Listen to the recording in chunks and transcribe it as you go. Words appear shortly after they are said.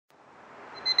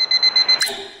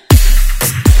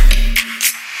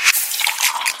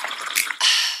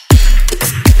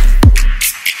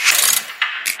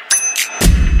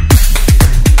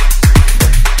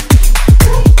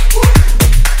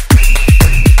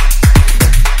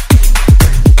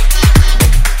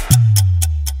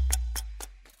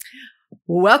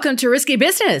Welcome to Risky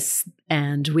Business,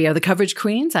 and we are the Coverage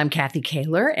Queens. I'm Kathy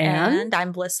Kaler, and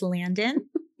I'm Bliss Landon.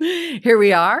 Here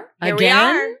we are Here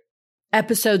again. we are.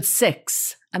 Episode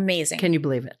 6. Amazing. Can you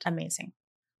believe it? Amazing.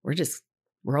 We're just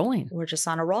rolling. We're just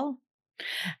on a roll.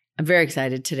 I'm very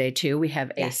excited today, too. We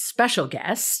have a special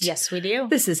guest. Yes, we do.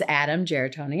 This is Adam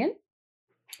Geritonian.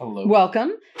 Hello.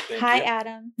 Welcome. Hi,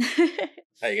 Adam.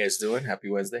 How you guys doing? Happy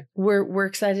Wednesday. We're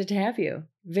excited to have you.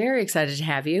 Very excited to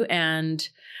have you. And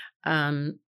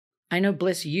I know,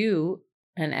 Bliss, you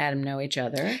and Adam know each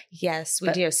other. Yes,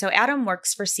 we do. So Adam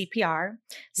works for CPR.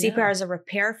 CPR is a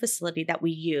repair facility that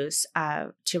we use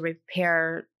to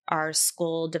repair our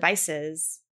school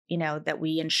devices, that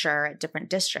we insure at different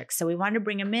districts. So we wanted to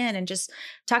bring him in and just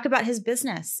talk about his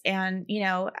business and,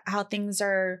 how things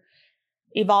are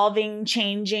evolving,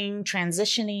 changing,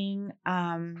 transitioning.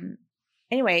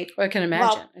 Anyway, I can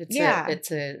imagine.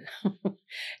 Well,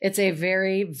 It's a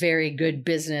very, very good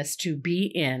business to be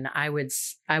in. I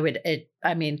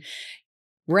mean,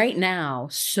 right now,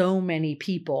 so many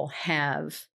people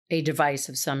have a device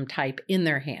of some type in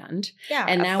their hand. Yeah.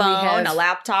 And a now phone, we have a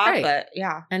laptop, right. But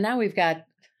yeah. And now we've got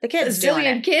the kids a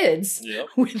zillion kids Yep.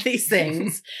 with these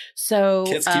things. So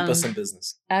Kids keep us in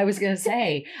business. I was going to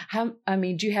say,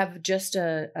 do you have just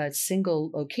a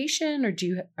single location, or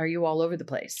are you all over the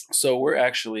place? So we're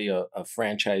actually a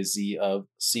franchisee of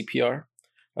CPR.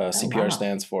 CPR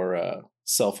stands for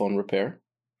cell phone repair.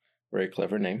 Very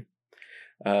clever name.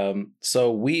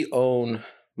 So we own,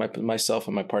 myself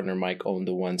and my partner Mike own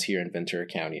the ones here in Ventura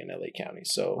County and LA County.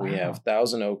 So we have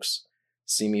Thousand Oaks,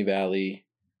 Simi Valley,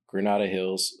 Granada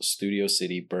Hills, Studio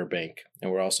City, Burbank, and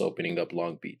we're also opening up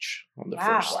Long Beach on the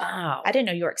first. Wow. I didn't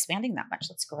know you were expanding that much.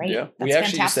 That's great. Yeah. That's We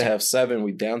actually fantastic. used to have 7.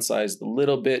 We downsized a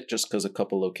little bit just because a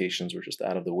couple locations were just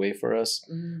out of the way for us.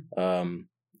 Mm-hmm.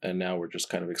 And now we're just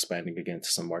kind of expanding again to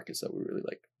some markets that we really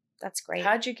like. That's great.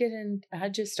 How'd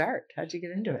you start? How'd you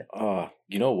get into it?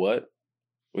 You know what?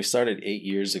 We started 8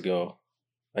 years ago.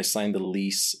 I signed the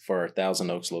lease for our Thousand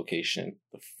Oaks location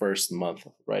the first month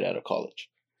right out of college.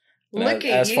 Look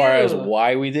at as you. far as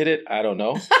why we did it, I don't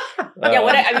know.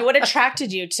 What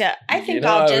attracted you to? I think it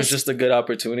was just a good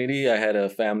opportunity. I had a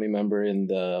family member in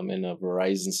a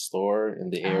Verizon store in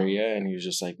the area, and he was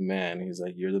just like, "Man," he's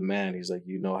like, "You're the man." He's like,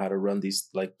 "You know how to run these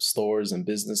like stores and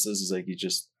businesses." He's like,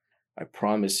 I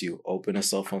promise you, open a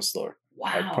cell phone store.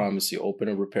 Wow. I promise you, open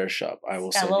a repair shop. I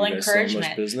will Got a send little you guys so much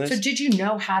encouragement. business. So did you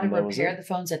know how to And that was repair it. the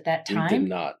phones at that time? We did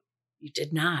not. You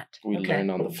did not. We learned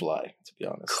on the fly, to be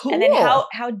honest. Cool. And then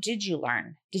how did you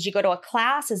learn? Did you go to a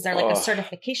class? Is there like a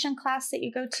certification class that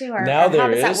you go to? Or Now how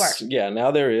there does that is. work? Yeah, now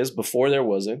there is. Before there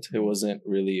wasn't. It wasn't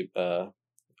really a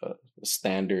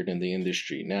standard in the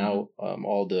industry. Now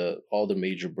all the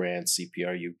major brands,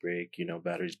 CPR, U-Break,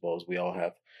 Batteries, Bulbs, we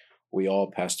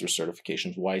all pass through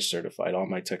certifications. WISE certified. All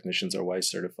my technicians are WISE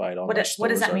certified. What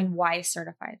does that mean? WISE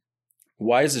certified?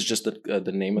 WISE is just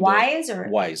the name of WISE or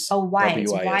WISE. Oh, WISE.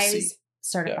 WISE. WISE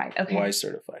certified. Yeah, okay. WISE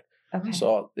certified. Okay.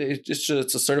 So it's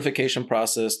a certification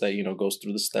process that goes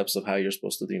through the steps of how you're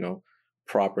supposed to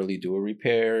properly do a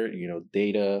repair.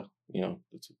 Data.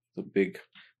 It's a big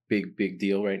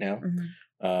deal right now.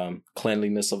 Mm-hmm.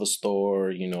 Cleanliness of a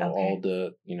store. Okay. All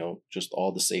the just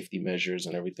all the safety measures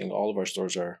and everything. All of our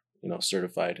stores are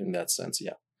certified in that sense.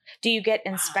 Yeah. Do you get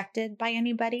inspected by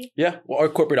anybody? Yeah. Well, our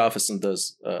corporate office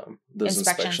does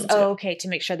inspections. Oh, yeah. okay. To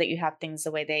make sure that you have things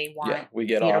the way they want. Yeah, we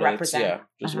get you to audits. represent. Yeah,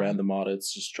 just random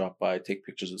audits. Just drop by, take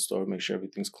pictures of the store, make sure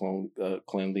everything's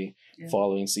cleanly,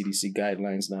 following CDC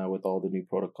guidelines now with all the new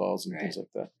protocols and things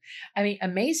like that. I mean,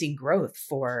 amazing growth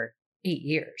for 8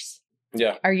 years.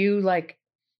 Yeah. Are you like,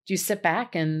 do you sit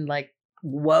back and like,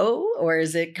 whoa? Or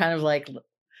is it kind of like...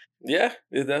 Yeah,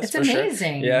 that's it's for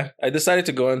amazing. Sure. Yeah, I decided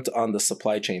to go on the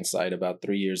supply chain side about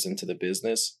 3 years into the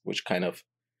business, which kind of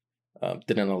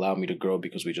didn't allow me to grow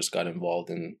because we just got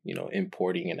involved in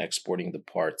importing and exporting the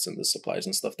parts and the supplies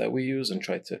and stuff that we use, and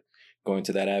tried to go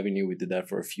into that avenue. We did that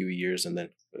for a few years and then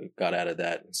got out of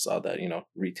that and saw that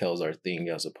retail is our thing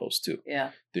as opposed to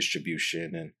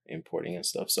distribution and importing and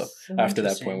stuff. So after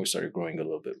that point, we started growing a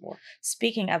little bit more.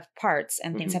 Speaking of parts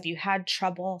and things, have you had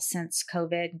trouble since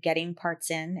COVID getting parts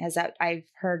in? I've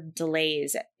heard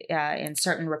delays in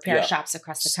certain repair shops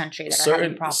across the country that are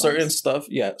having problems. Certain stuff,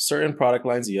 certain product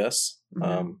lines, yes.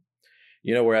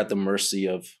 We're at the mercy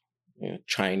of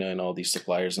China and all these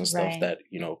suppliers and stuff Right. that,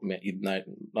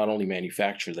 not only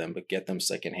manufacture them, but get them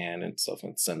secondhand and stuff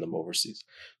and send them overseas.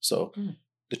 So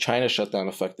the China shutdown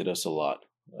affected us a lot.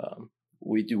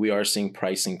 We are seeing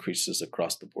price increases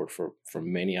across the board for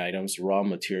many items. Raw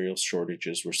materials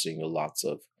shortages, we're seeing lots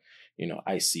of,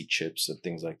 IC chips and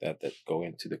things like that go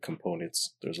into the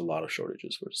components. There's a lot of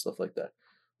shortages for stuff like that,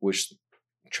 which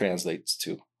translates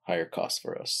to higher costs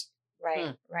for us.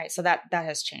 Right. Right. So that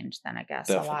has changed then, I guess,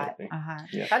 Definitely. a lot.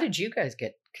 Yeah. How did you guys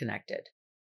get connected?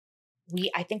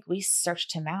 I think we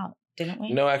searched him out, didn't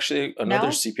we? No, actually, another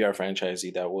No? CPR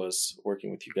franchisee that was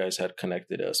working with you guys had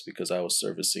connected us because I was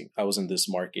in this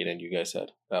market and you guys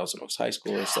had Thousand Oaks High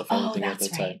School and stuff, Oh, everything at that's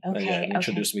the time. right. And Okay, and okay.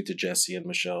 introduced me to Jesse and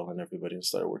Michelle and everybody and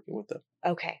started working with them.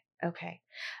 Okay.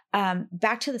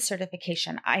 Back to the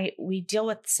certification. We deal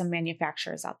with some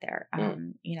manufacturers out there,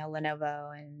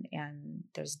 Lenovo and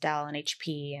there's Dell and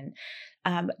HP.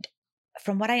 And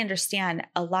from what I understand,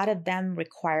 a lot of them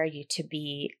require you to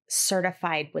be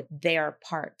certified with their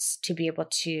parts to be able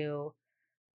to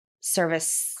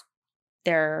service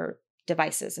their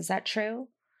devices. Is that true?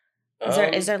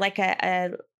 Is there like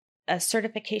a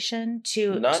certification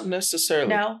to? Not necessarily.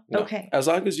 No? Okay. As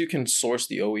long as you can source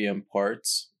the OEM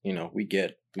parts, we And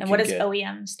can what does get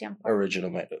OEM stand for?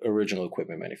 original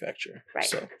equipment manufacturer. Right,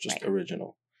 So just right.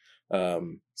 original.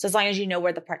 So as long as you know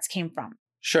where the parts came from.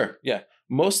 Sure. Yeah.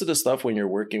 Most of the stuff when you're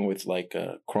working with like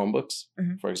Chromebooks,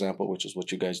 Mhm. for example, which is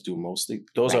what you guys do mostly,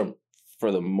 those Right. are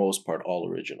for the most part all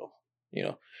original.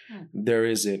 There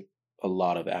isn't a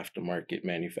lot of aftermarket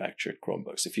manufactured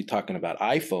Chromebooks. If you're talking about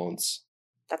iPhones,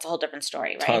 That's a whole different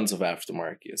story, right? tons of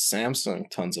aftermarket. Samsung,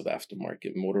 tons of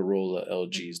aftermarket. Motorola,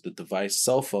 LGs, the device,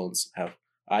 cell phones have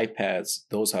iPads.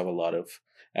 Those have a lot of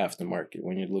aftermarket.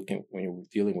 When you're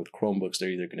dealing with Chromebooks, they're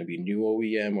either going to be new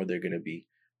OEM or they're going to be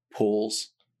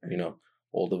pulls.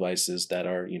 Old devices that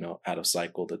are out of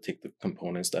cycle that take the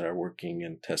components that are working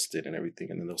and tested and everything,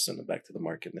 and then they'll send them back to the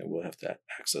market, and then we'll have to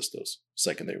access those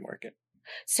secondary market.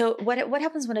 So what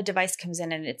happens when a device comes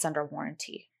in and it's under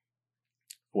warranty?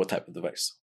 What type of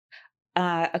device?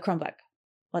 A Chromebook,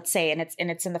 let's say, and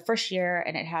it's in the first year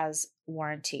and it has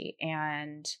warranty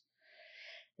and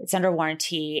it's under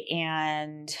warranty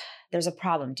and there's a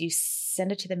problem. Do you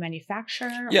send it to the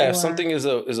manufacturer? Yeah, or? if something is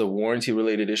a warranty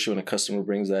related issue and a customer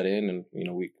brings that in,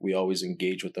 and we always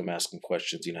engage with them, asking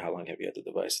questions. How long have you had the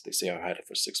device? If they say I had it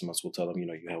for 6 months, we'll tell them, you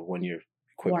have 1 year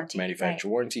equipment Warranty, manufacturer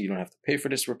warranty. You don't have to pay for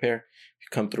this repair. If you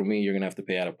come through me, you're gonna have to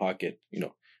pay out of pocket.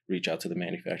 Reach out to the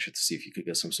manufacturer to see if you could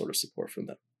get some sort of support from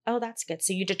them. Oh, that's good.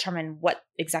 So you determine what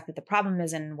exactly the problem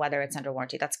is and whether it's under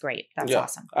warranty. That's great. That's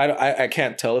awesome. I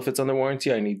can't tell if it's under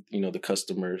warranty. I need the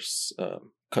customer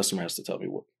has to tell me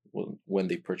when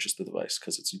they purchased the device,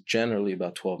 because it's generally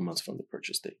about 12 months from the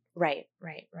purchase date. Right.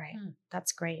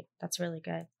 That's great. That's really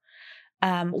good.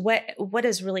 What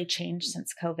has really changed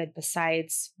since COVID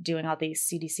besides doing all these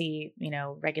CDC,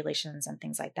 regulations and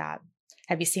things like that?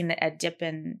 Have you seen a dip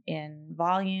in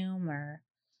volume or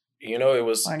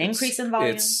or an increase in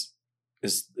volume?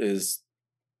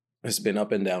 It's been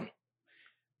up and down.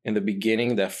 In the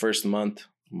beginning, that first month,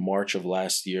 March of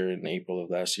last year and April of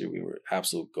last year, we were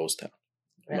absolute ghost town.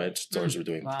 Really? My stores were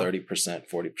doing Wow. 30%,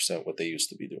 40% what they used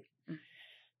to be doing. Mm.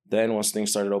 Then once things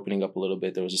started opening up a little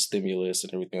bit, there was a stimulus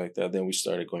and everything like that. Then we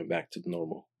started going back to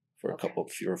normal for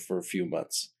a few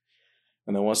months.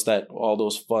 And then once all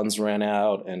those funds ran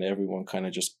out and everyone kind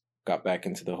of just got back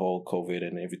into the whole COVID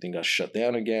and everything got shut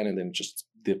down again and then just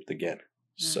dipped again.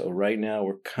 So right now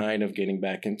we're kind of getting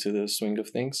back into the swing of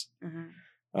things.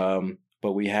 Mm-hmm.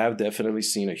 But we have definitely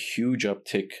seen a huge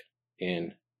uptick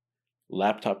in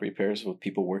laptop repairs with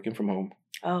people working from home.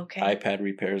 Okay. iPad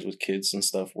repairs with kids and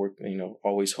stuff,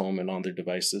 always home and on their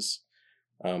devices.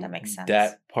 That makes sense.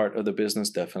 That part of the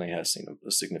business definitely has seen a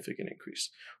significant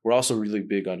increase. We're also really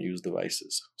big on used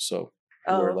devices. So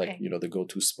we're like, the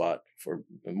go-to spot for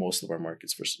most of our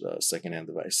markets for secondhand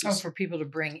devices. Oh, for people to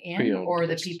bring in, Pre-owned or the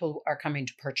devices. people are coming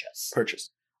to purchase? Purchase.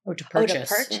 Oh, to Oh, purchase.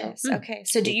 to purchase. Hmm. Okay.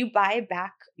 So do you buy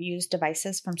back used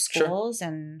devices from Sure. schools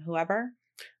and whoever?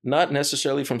 Not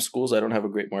necessarily from schools. I don't have a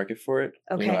great market for it.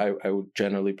 Okay. I would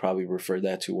generally probably refer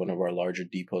that to one of our larger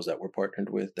depots that we're partnered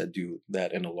with that do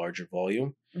that in a larger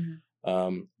volume.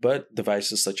 Mhm. But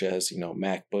devices such as,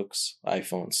 MacBooks,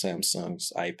 iPhones,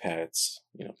 Samsungs, iPads,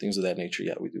 things of that nature.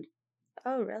 Yeah, we do.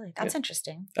 Oh, really? That's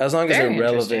interesting. As long as Very they're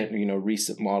relevant, interesting.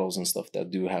 recent models and stuff that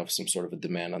do have some sort of a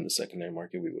demand on the secondary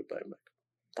market, we would buy them back.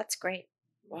 That's great.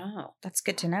 Wow. That's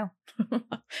good to know.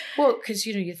 Well, because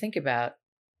you think about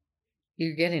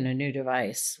you're getting a new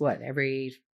device,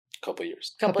 every Couple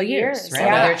years. couple years, right?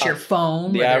 yeah. Whether it's your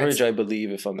phone, The whether average, it's- I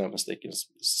believe, if I'm not mistaken, is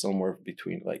somewhere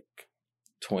between like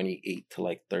 28 to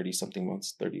like 30 something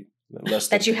months, 30 less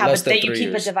that than, you have less than that you 3 keep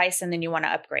years. a device and then you want to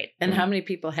upgrade. And how many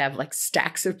people have like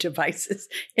stacks of devices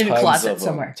in a closet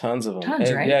somewhere? Tons of them. Tons,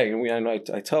 and right? Yeah,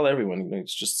 I tell everyone,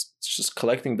 it's just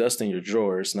collecting dust in your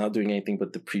drawers, not doing anything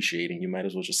but depreciating. You might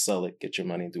as well just sell it, get your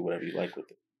money, and do whatever you like with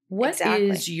it. What Exactly.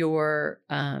 is your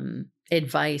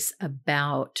advice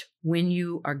about when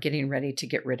you are getting ready to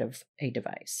get rid of a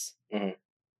device? Mhm.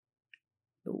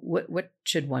 What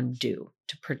should one do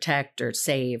to protect or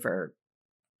save or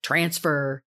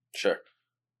transfer? Sure.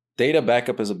 Data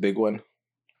backup is a big one.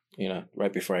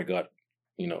 Right before I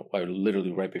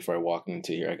walked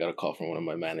into here, I got a call from one of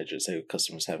my managers. Hey,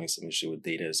 customer's having some issue with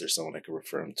data. Is there someone I could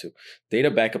refer them to?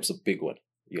 Data backup's a big one.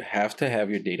 You have to have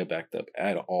your data backed up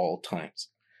at all times.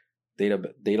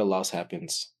 Data loss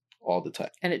happens all the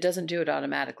time. And it doesn't do it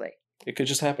automatically. It could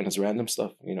just happen. It's random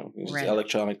stuff. It's Random.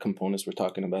 electronic components we're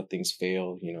talking about. Things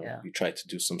fail. Yeah. You try to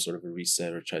do some sort of a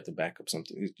reset or try to back up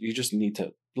something. You just need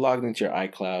to log into your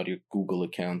iCloud, your Google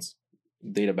accounts.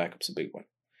 Data backup's a big one.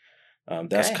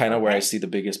 That's kind of where I see the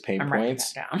biggest pain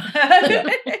points.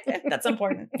 That's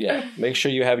important. Yeah. Make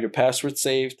sure you have your passwords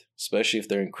saved, especially if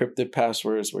they're encrypted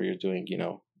passwords where you're doing,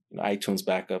 iTunes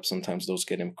backup. Sometimes those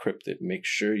get encrypted. Make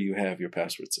sure you have your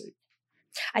password saved.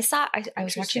 I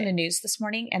was watching the news this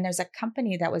morning, and there's a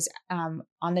company that was on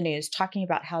the news talking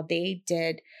about how they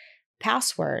did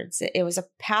passwords. It was a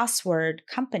password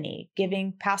company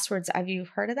giving passwords. Have you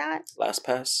heard of that?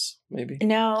 LastPass, maybe?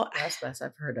 No. LastPass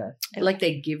I've heard of. Like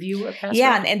they give you a password?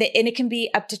 Yeah, and it can be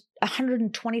up to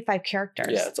 125 characters.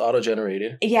 Yeah, it's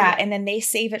auto-generated. Yeah, and then they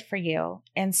save it for you.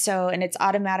 And it's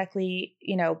automatically,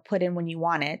 put in when you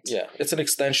want it. Yeah, it's an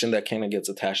extension that kind of gets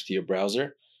attached to your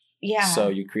browser. Yeah. So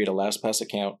you create a LastPass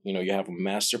account. You have a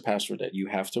master password that you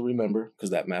have to remember because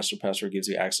that master password gives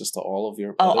you access to all of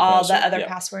your the other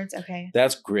passwords. Okay.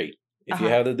 That's great. If you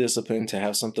Uh-huh. have the discipline to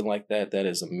have something like that, that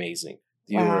is amazing.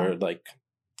 You're like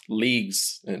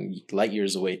leagues and light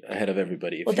years away ahead of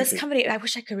everybody. Well, this company, I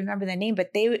wish I could remember the name, but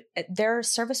their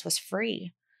service was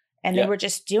free. And they were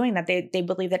just doing that. They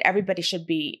believe that everybody should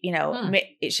be,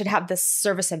 it should have this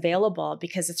service available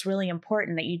because it's really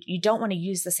important that you don't want to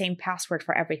use the same password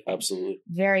for everything. Absolutely.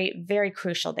 Very, very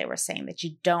crucial. They were saying that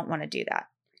you don't want to do that.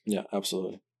 Yeah,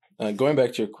 absolutely. Going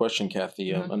back to your question,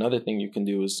 Kathy, another thing you can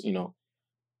do is,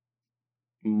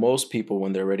 most people,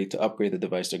 when they're ready to upgrade the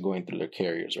device, they're going through their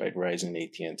carriers, right? Verizon,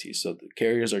 AT&T. So the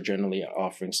carriers are generally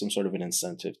offering some sort of an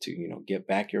incentive to, get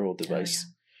back your old device.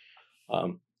 Oh,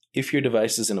 yeah. If your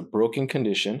device is in a broken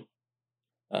condition,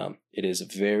 it is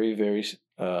very, very,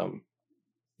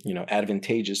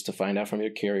 advantageous to find out from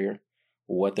your carrier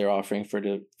what they're offering for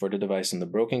the device in the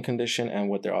broken condition and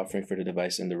what they're offering for the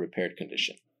device in the repaired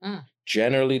condition.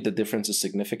 Generally, the difference is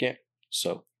significant.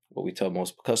 So what we tell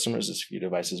most customers is if your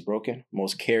device is broken,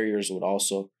 most carriers would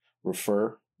also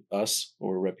refer us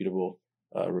or a reputable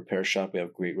repair shop. We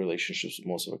have great relationships with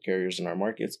most of our carriers in our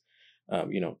markets.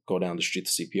 Go down the street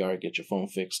to CPR, get your phone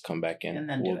fixed, come back in,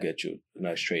 and we'll get you a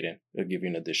nice trade-in. We'll give you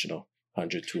an additional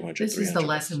 100, 200, This 300. is the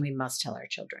lesson we must tell our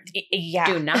children. Yeah.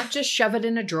 Do not just shove it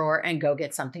in a drawer and go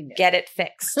get something new. Get it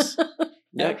fixed.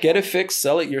 Yeah, get it fixed,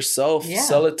 sell it yourself,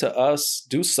 sell it to us,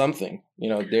 do something.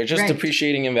 They're just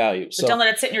depreciating in value. So don't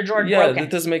let it sit in your drawer yeah, broken. that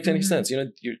doesn't make any sense.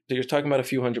 You're talking about a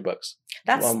few $100.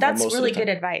 That's really good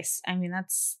advice. I mean,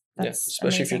 that's especially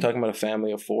amazing. if you're talking about a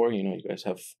family of 4. You guys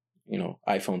have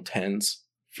iPhone 10s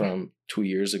from 2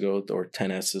 years ago or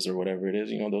 10s's or whatever it is.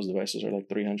 Those devices are like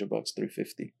 $300,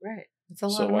 $350. Right. It's a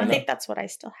lot. So of why I money. think that's what I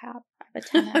still have. I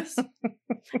have a 10S.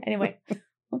 Anyway,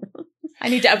 I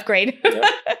need to upgrade. Yeah.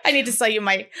 I need to sell you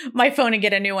my phone and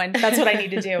get a new one. That's what I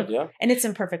need to do. Yeah. And it's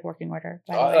in perfect working order.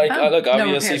 By the way. Look, No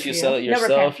obviously, repair if you for sell it you. No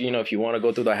yourself, repair. if you want to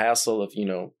go through the hassle of,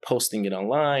 posting it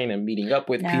online and meeting up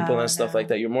with people and stuff No. like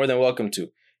that, you're more than welcome to.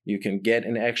 You can get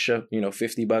an extra,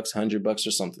 $50, $100 or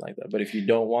something like that. But if you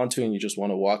don't want to and you just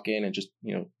want to walk in and just,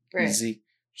 easy,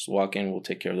 just walk in, we'll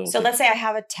take care of those. So let's say I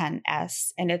have a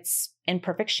 10S and it's in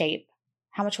perfect shape.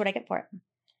 How much would I get for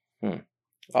it?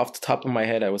 Off the top of my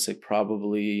head, I would say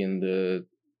probably in the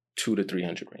 $200 to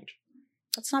 $300 range.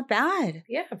 That's not bad.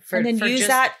 Yeah. And then use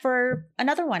that for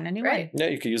another one, a new one. Yeah,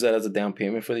 you could use that as a down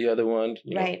payment for the other one,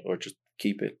 Right. or just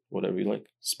keep it, whatever you like.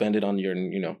 Spend it on your,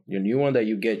 your new one that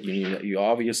you get. You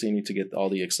obviously need to get all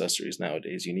the accessories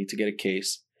nowadays. You need to get a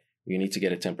case. You need to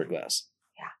get a tempered glass.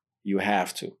 Yeah. You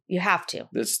have to. You have to.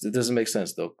 It doesn't make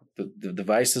sense though. The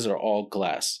devices are all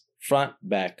glass, front,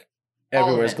 back,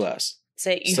 everywhere's glass.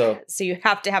 So you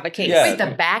have to have a case. Yeah. Wait,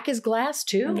 the back is glass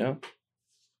too? Yeah.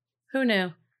 Who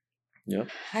knew? Yeah.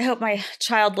 I hope my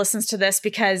child listens to this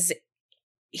because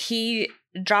he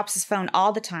drops his phone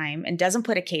all the time and doesn't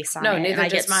put a case on No, it. neither and I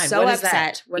does get mine. so What is upset.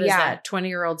 that? What is that?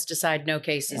 20-year-olds decide no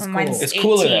case is Mine's cool. It's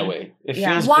cooler 18. that way. It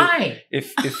Yeah. feels Why? it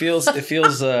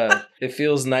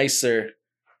feels nicer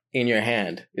in your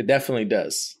hand. It definitely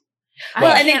does. I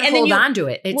Well, can't and then hold you- on to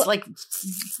it. It's well- like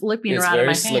flipping It's around in very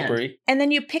my slippery. hand. And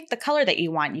then you pick the color that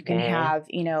you want. You can Mhm. have,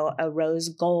 a rose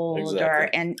gold Exactly.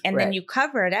 and Right. then you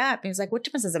cover it up. And it's like, what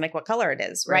difference does it make what color it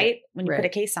is, right? Right. When you put Right. a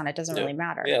case on, it doesn't Yeah. really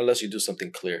matter. Yeah, unless you do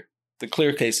something clear. The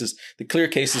clear cases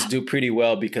do pretty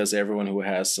well because everyone who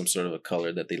has some sort of a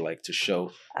color that they like to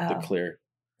show, the Oh. clear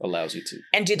allows you to.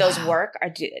 And do those Wow. work or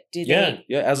do Yeah, they?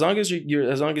 yeah. As long as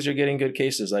you're getting good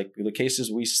cases, like the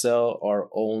cases we sell are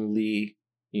only,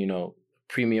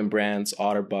 premium brands,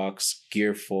 OtterBox,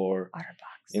 Gear 4,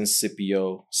 OtterBox.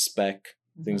 Incipio, Spec,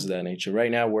 things of that nature.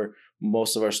 Right now,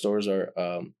 most of our stores are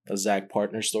ZAG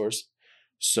partner stores.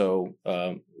 So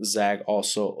ZAG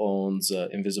also owns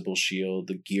Invisible Shield,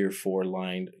 the Gear 4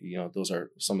 line. Those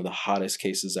are some of the hottest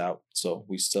cases out. So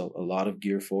we sell a lot of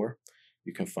Gear 4.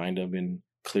 You can find them in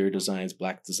clear designs,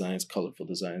 black designs, colorful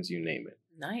designs, you name it.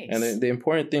 Nice. And the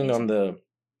important thing the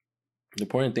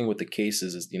important thing with the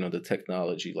cases is the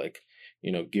technology. Like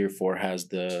Gear 4 has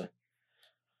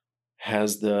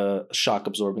the shock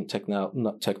absorbent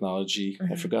technology. I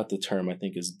Mhm. forgot the term. I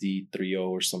think it's D30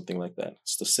 or something like that.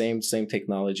 It's the same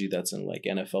technology that's in like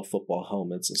NFL football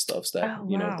helmets and stuff that Oh,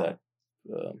 wow.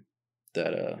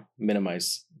 that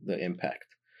minimize the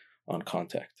impact on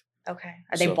contact. Okay.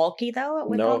 Are they So- bulky though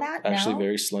with all that? Actually No?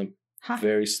 very slim. Huh.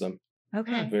 Very slim.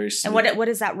 Okay. Very slim. And what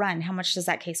does that run? How much does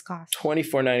that case cost?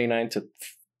 $24.99 to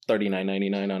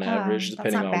 $39.99 on average, that's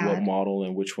depending not on what bad. model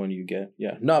and which one you get.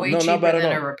 Yeah, Way not cheaper bad at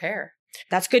than all. a repair.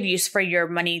 That's good use for your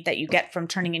money that you get from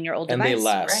turning in your old And device. they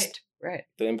last. Right.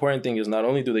 The important thing is not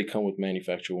only do they come with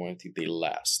manufacturer warranty, they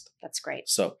last. That's great.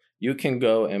 So you can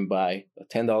go and buy a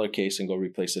 $10 case and go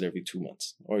replace it every 2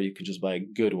 months, or you can just buy a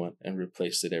good one and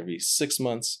replace it every 6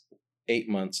 months, 8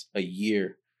 months, a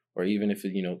year, or even if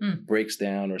it breaks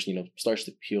down or starts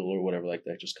to peel or whatever like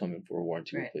that, just come in for a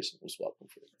warranty Right. replacement. We'll swap them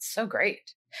for you. It's so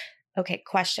great. Okay,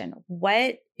 question.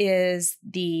 What is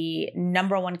the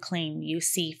number one claim you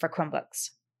see for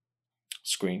Chromebooks?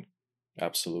 Screen,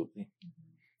 absolutely.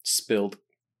 Spilled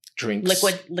drinks,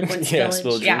 Liquid yeah, spillage.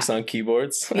 spilled drinks on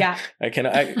keyboards. Yeah.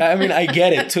 I mean, I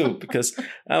get it too, because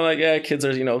I'm like, yeah, kids are,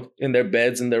 in their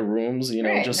beds, in their rooms,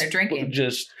 Right, just they're drinking.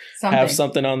 just Something. have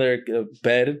something on their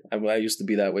bed. I used to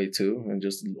be that way too, and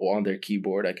just on their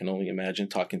keyboard. I can only imagine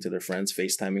talking to their friends,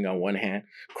 FaceTiming on one hand,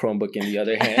 Chromebook in the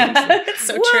other hand. It's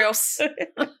so true.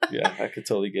 Yeah, I could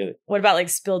totally get it. What about like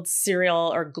spilled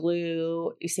cereal or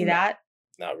glue? You see No. that?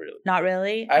 Not really. Not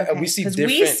really. We see 'Cause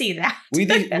different. we see that.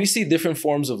 We see different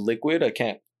forms of liquid.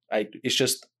 It's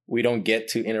just we don't get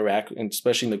to interact, and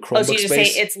especially in the Chromebook Oh, so you just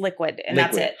space. say it's liquid and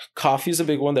liquid. that's it. Coffee is a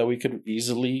big one that we could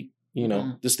easily,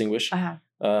 distinguish.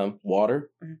 Uh-huh. Water,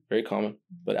 Mhm. very common.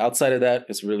 But outside of that,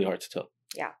 it's really hard to tell.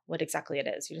 Yeah, what exactly it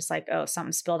is. You're just like, oh,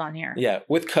 something spilled on here. Yeah,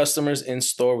 with customers in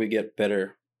store, we get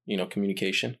better,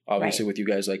 communication. Obviously, Right. with you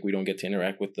guys, like we don't get to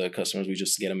interact with the customers. We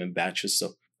just get them in batches,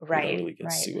 so we Right. don't really get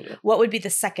right. to see what it. What would be the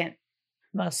second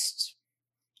most?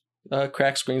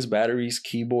 Crack screens, batteries,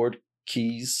 keyboard,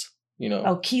 keys.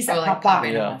 Oh, keys Or that like pop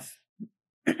popping Yeah. off.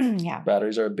 Yeah.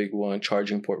 Batteries are a big one.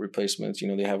 Charging port replacements.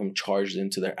 They have them charged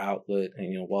into their outlet,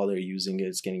 and while they're using it,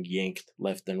 it's getting yanked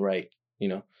left and right.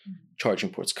 Charging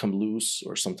ports come loose,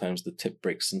 or sometimes the tip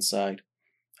breaks inside.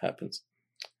 Happens.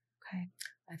 Okay.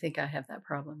 I think I have that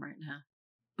problem right now.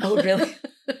 Oh, really?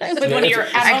 With With one of your I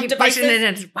at-home keep pushing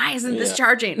devices? it in. Why isn't this Yeah.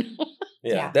 charging? Yeah,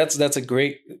 Yeah. that's a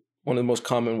great one of the most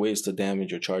common ways to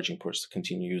damage your charging ports to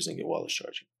continue using it while it's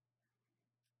charging.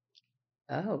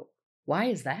 Oh, why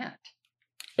is that?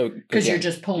 Because Because you're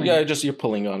just pulling. Yeah, just you're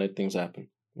pulling on it, things happen.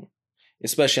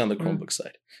 Especially on the Mm. Chromebook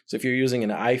side. So if you're using an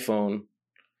iPhone,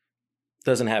 it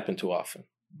doesn't happen too often.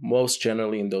 Most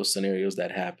generally in those scenarios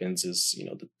that happens is,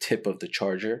 the tip of the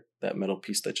charger, that metal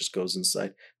piece that just goes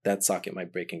inside, that socket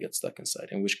might break and get stuck inside.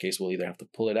 In which case we'll either have to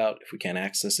pull it out. If we can't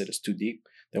access it, it's too deep,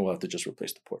 then we'll have to just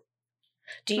replace the port.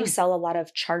 Do you sell a lot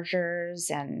of chargers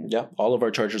and Yeah, all of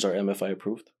our chargers are MFI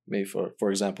approved. Made for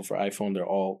example, for iPhone, they're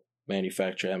all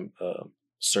manufacturer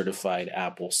certified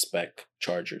Apple spec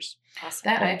chargers. awesome.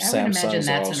 That I would imagine Samsung's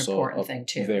that's an also important a thing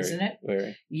too, very, isn't it?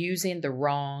 Very Using the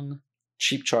wrong.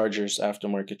 cheap chargers,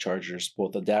 aftermarket chargers,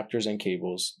 both adapters and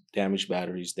cables, damaged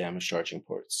batteries, damaged charging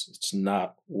ports. It's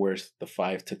not worth the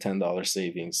 $5 to $10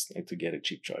 savings to get a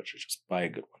cheap charger. Just buy a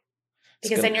good one.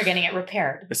 because then you're getting it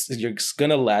repaired. It's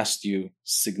gonna last you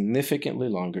significantly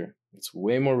longer. It's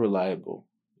way more reliable.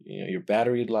 Your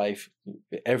battery life,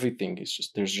 everything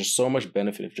is there's just so much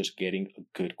benefit of just getting a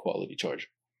good quality charger.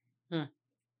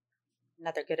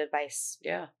 Another good advice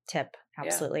Yeah. tip.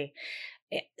 Absolutely.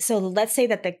 So let's say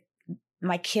that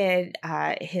my kid,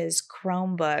 his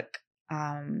Chromebook,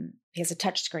 he has a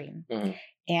touch screen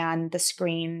and the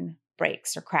screen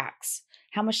breaks or cracks.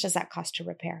 How much does that cost to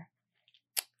repair?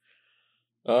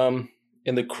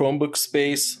 In the Chromebook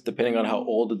space, depending on how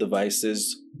old the device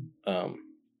is,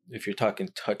 if you're talking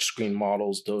touchscreen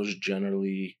models, those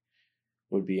generally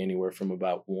would be anywhere from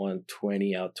about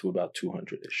 $120 out to about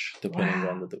 $200-ish, depending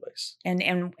on the device.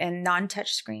 And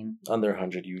non-touch screen? Under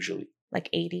 100 usually. Like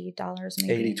 $80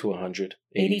 maybe? 80 to 100.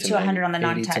 80 to 100 on the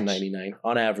non-touch. 80 to 99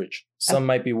 on average. Some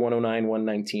might be 109,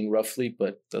 119 roughly,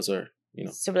 but those are,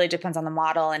 So it really depends on the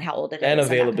model and how old it is. And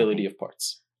availability of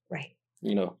parts. Right.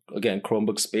 Again,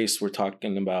 Chromebook space, we're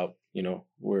talking about,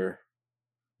 we're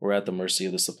at the mercy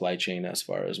of the supply chain as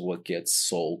far as what gets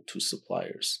sold to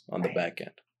suppliers on the back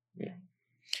end. Yeah.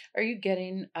 Are you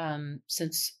getting,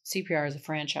 since CPR is a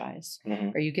franchise,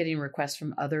 are you getting requests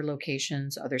from other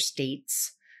locations, other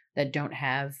states that don't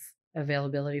have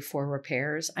availability for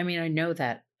repairs? I mean, I know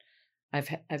that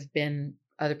I've been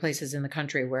other places in the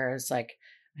country where it's like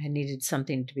I needed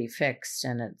something to be fixed,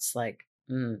 and it's like,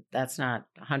 that's not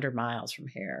 100 miles from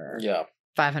here. Or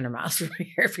 500 miles from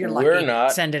here. If you're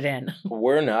lucky, send it in.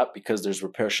 We're not, because there's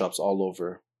repair shops all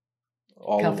over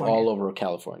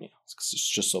California. It's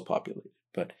just so populated.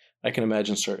 But I can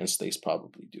imagine certain states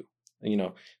probably do.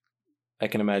 I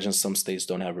can imagine some states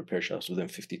don't have repair shops within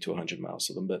 50 to 100 miles.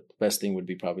 So the best thing would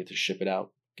be probably to ship it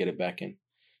out, get it back in.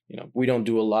 We don't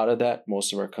do a lot of that.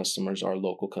 Most of our customers are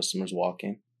local customers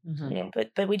walk-in.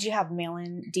 But we do have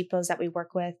mail-in depots that we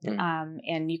work with,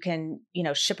 and you can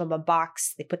ship them a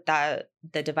box. They put the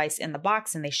device in the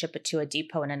box and they ship it to a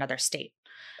depot in another state.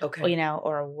 Okay,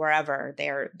 or wherever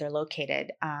they're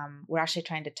located. We're actually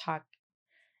trying to talk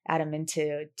Adam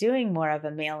into doing more of a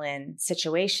mail-in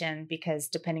situation, because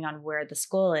depending on where the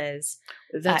school is,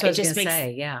 that's what I was just gonna makes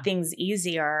say, things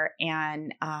easier,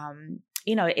 and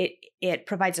it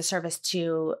provides a service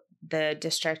to the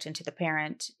district and to the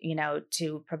parent,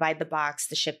 to provide the box,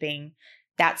 the shipping,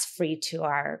 that's free to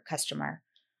our customer.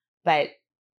 But,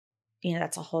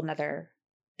 that's a whole nother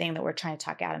thing that we're trying to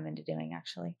talk Adam into doing,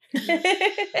 actually.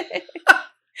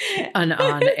 An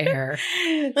on air.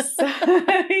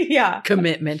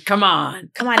 Commitment. Come on,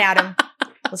 Adam.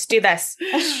 Let's do this.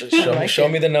 Show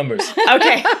me the numbers.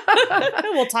 Okay.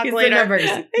 We'll talk later. Numbers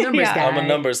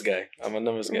guy. I'm a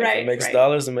numbers guy. Right, if it makes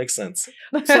dollars, it makes sense.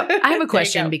 So I have a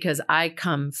question, because I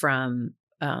come from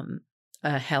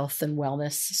a health and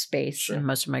wellness space in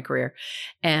most of my career.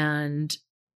 And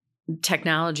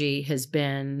technology has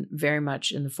been very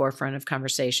much in the forefront of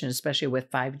conversation, especially with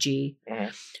 5G.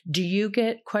 Do you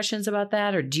get questions about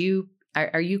that? Or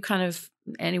are you kind of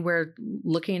anywhere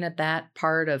looking at that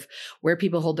part of where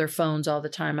people hold their phones all the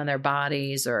time on their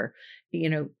bodies, or, do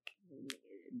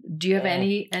you have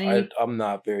any? I'm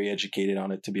not very educated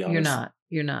on it, to be honest.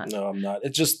 You're not. No, I'm not.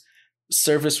 It's just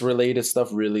service related stuff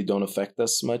really don't affect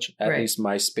us much. At least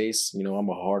my space, I'm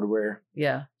a hardware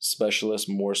specialist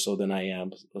more so than I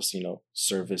am,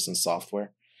 service and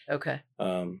software. Okay.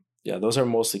 Those are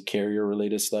mostly carrier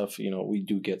related stuff. We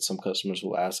do get some customers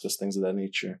who ask us things of that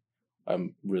nature.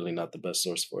 I'm really not the best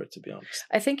source for it, to be honest.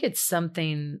 I think it's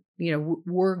something,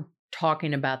 we're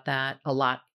talking about that a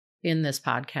lot in this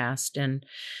podcast, and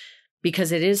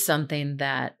because it is something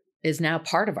that is now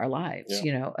part of our lives,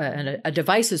 and a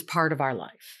device is part of our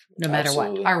life, no matter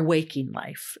what, our waking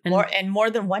life. And more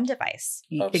than one device.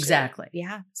 Exactly.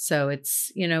 Yeah. So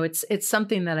it's, it's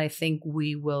something that I think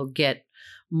we will get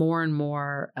more and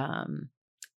more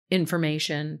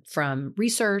information from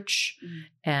research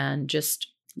and just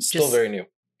still very new.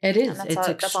 It is.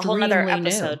 That's a whole other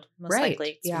episode, new. most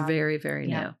likely. It's very, very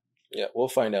new. Yeah, we'll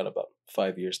find out about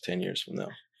 5 years, 10 years from now.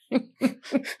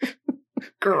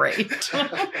 Great.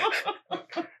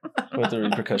 What the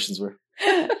repercussions were.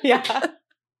 Yeah.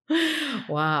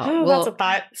 Wow. Well, that's a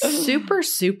thought. super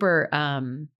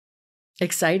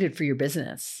excited for your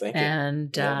business. Thank you.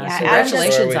 And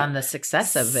congratulations on the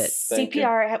success of it.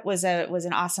 CPR was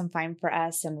an awesome find for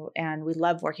us, and we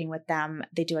love working with them.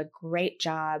 They do a great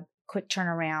job, quick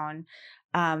turnaround.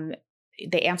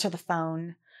 They answer the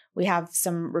phone. We have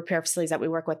some repair facilities that we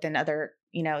work with in other,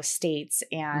 states,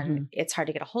 and it's hard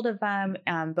to get a hold of them.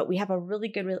 But we have a really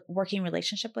good working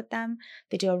relationship with them.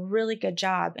 They do a really good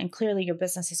job, and clearly your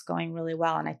business is going really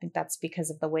well. And I think that's because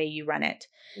of the way you run it.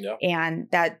 Yeah. And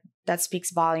that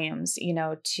speaks volumes,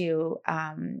 to,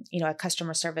 a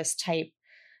customer service type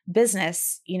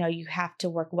business. You have to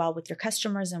work well with your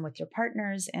customers and with your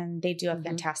partners, and they do a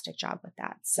fantastic job with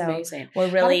that. So amazing. We're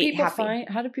really happy.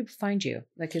 How do people find you?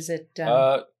 Like, is it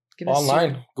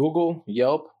online, Google,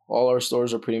 Yelp, all our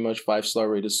stores are pretty much 5-star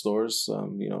rated stores.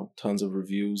 You know, tons of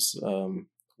reviews,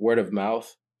 word of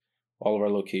mouth. All of our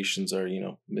locations are, you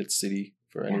know, mid-city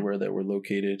for anywhere that we're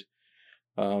located.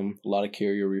 A lot of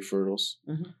carrier referrals.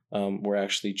 We're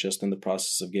actually just in the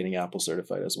process of getting Apple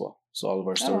certified as well. So all of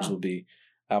our stores will be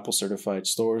Apple certified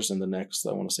stores in the next,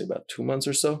 I want to say, about 2 months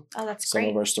or so. Oh, that's Some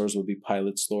great. of our stores will be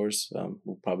pilot stores.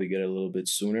 We'll probably get it a little bit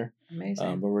sooner.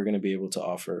 Amazing. But we're going to be able to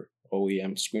offer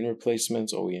OEM screen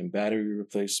replacements, OEM battery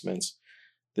replacements.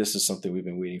 This is something we've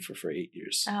been waiting for 8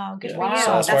 years. Oh, good for Wow. you.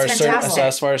 So as That's fantastic.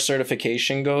 as far as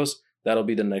certification goes, that'll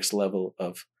be the next level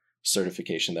of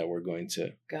certification that we're going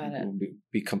to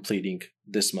be completing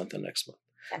this month and next month.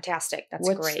 Fantastic. That's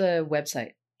What's great. the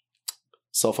website?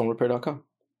 Cellphonerepair.com.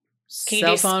 Can you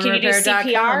do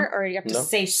CPR or you have to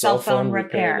say cell phone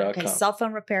repair? Okay,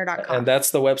 cellphonerepair.com. And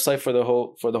that's the website for the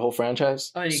whole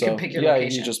franchise. Oh, you can pick your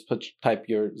location. You just type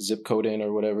your zip code in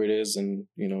or whatever it is, and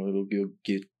you know it'll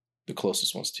get the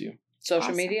closest ones to you.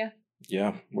 Social media?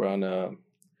 Yeah, we're on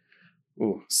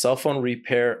cellphone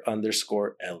repair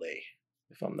 _LA,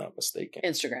 if I'm not mistaken.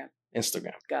 Instagram.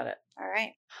 All Got it.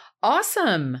 right.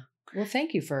 Awesome. Well,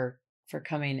 thank you for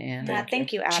coming in. Yeah,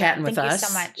 thank you, Adam. Chatting with thank us. you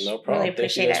so much. No problem. Really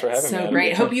appreciate Thank you guys it. for having me. So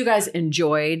great. Hope you guys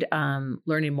enjoyed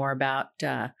learning more about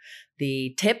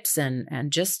the tips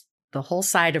and just the whole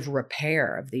side of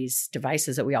repair of these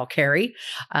devices that we all carry.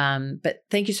 But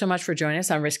thank you so much for joining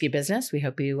us on Risky Business. We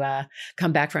hope you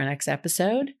come back for our next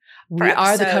episode. We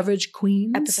are the Coverage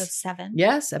Queens. Episode 7.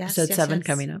 Yes, episode 7 yes.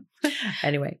 coming up.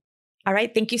 Anyway. All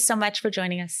right. Thank you so much for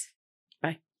joining us.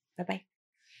 Bye. Bye-bye.